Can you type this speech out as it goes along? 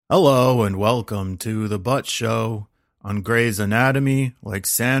Hello and welcome to The Butt Show on Grey's Anatomy, like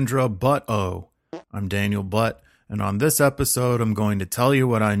Sandra Butt-O. I'm Daniel Butt, and on this episode I'm going to tell you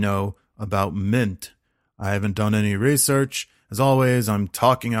what I know about mint. I haven't done any research. As always, I'm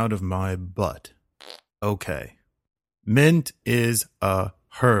talking out of my butt. Okay. Mint is a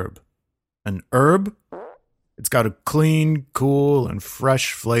herb. An herb? It's got a clean, cool, and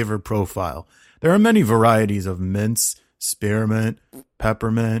fresh flavor profile. There are many varieties of mints: spearmint,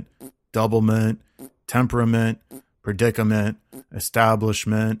 peppermint, double mint, temperament, predicament,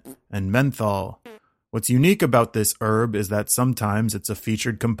 establishment, and menthol. What's unique about this herb is that sometimes it's a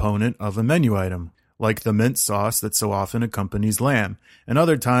featured component of a menu item, like the mint sauce that so often accompanies lamb, and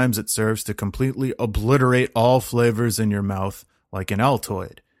other times it serves to completely obliterate all flavors in your mouth, like an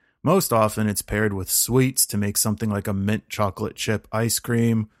Altoid. Most often it's paired with sweets to make something like a mint chocolate chip ice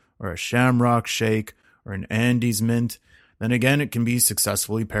cream, or a shamrock shake, or an Andes mint. Then again, it can be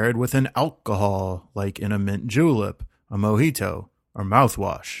successfully paired with an alcohol, like in a mint julep, a mojito, or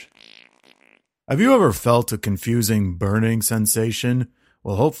mouthwash. Have you ever felt a confusing burning sensation?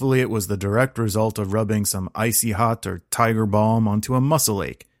 Well, hopefully it was the direct result of rubbing some icy hot or tiger balm onto a muscle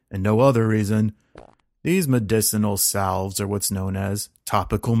ache, and no other reason. These medicinal salves are what's known as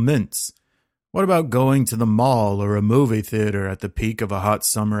topical mints. What about going to the mall or a movie theater at the peak of a hot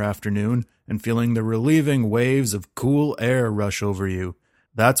summer afternoon and feeling the relieving waves of cool air rush over you?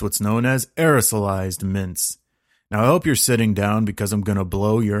 That's what's known as aerosolized mints. Now I hope you're sitting down because I'm going to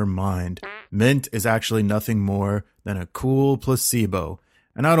blow your mind. Mint is actually nothing more than a cool placebo.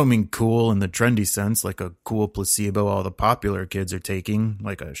 And I don't mean cool in the trendy sense, like a cool placebo all the popular kids are taking,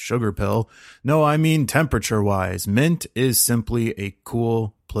 like a sugar pill. No, I mean temperature-wise. Mint is simply a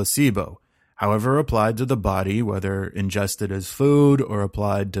cool placebo. However applied to the body, whether ingested as food or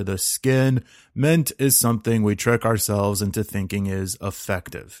applied to the skin, mint is something we trick ourselves into thinking is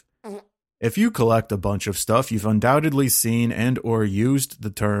effective. If you collect a bunch of stuff, you've undoubtedly seen and or used the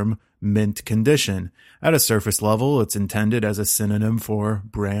term mint condition. At a surface level, it's intended as a synonym for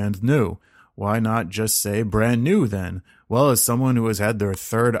brand new. Why not just say brand new then? Well, as someone who has had their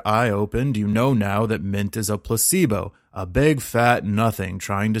third eye opened, you know now that mint is a placebo, a big fat nothing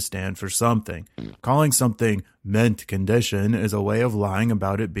trying to stand for something. Calling something mint condition is a way of lying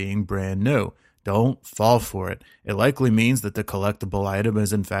about it being brand new. Don't fall for it. It likely means that the collectible item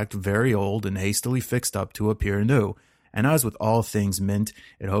is in fact very old and hastily fixed up to appear new. And as with all things mint,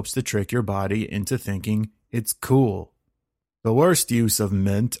 it hopes to trick your body into thinking it's cool. The worst use of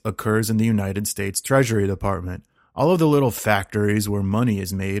mint occurs in the United States Treasury Department. All of the little factories where money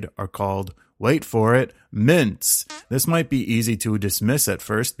is made are called, wait for it, mints. This might be easy to dismiss at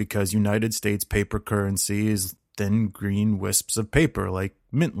first because United States paper currency is thin green wisps of paper like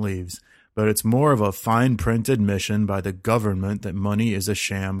mint leaves. But it's more of a fine-print admission by the government that money is a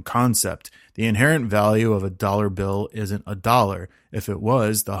sham concept. The inherent value of a dollar bill isn't a dollar. If it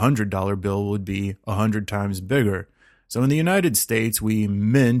was, the $100 bill would be 100 times bigger. So in the United States, we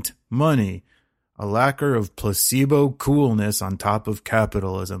mint money. A lacquer of placebo coolness on top of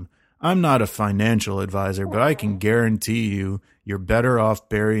capitalism. I'm not a financial advisor, but I can guarantee you're better off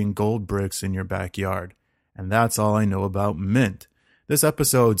burying gold bricks in your backyard. And that's all I know about mint. This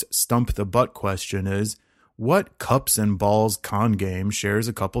episode's Stump the Butt question is, what cups and balls con game shares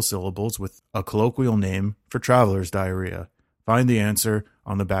a couple syllables with a colloquial name for traveler's diarrhea? Find the answer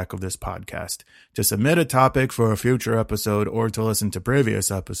on the back of this podcast. To submit a topic for a future episode or to listen to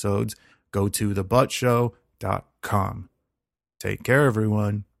previous epissodes, go to thebuttshow.com. Take care,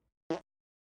 everyone.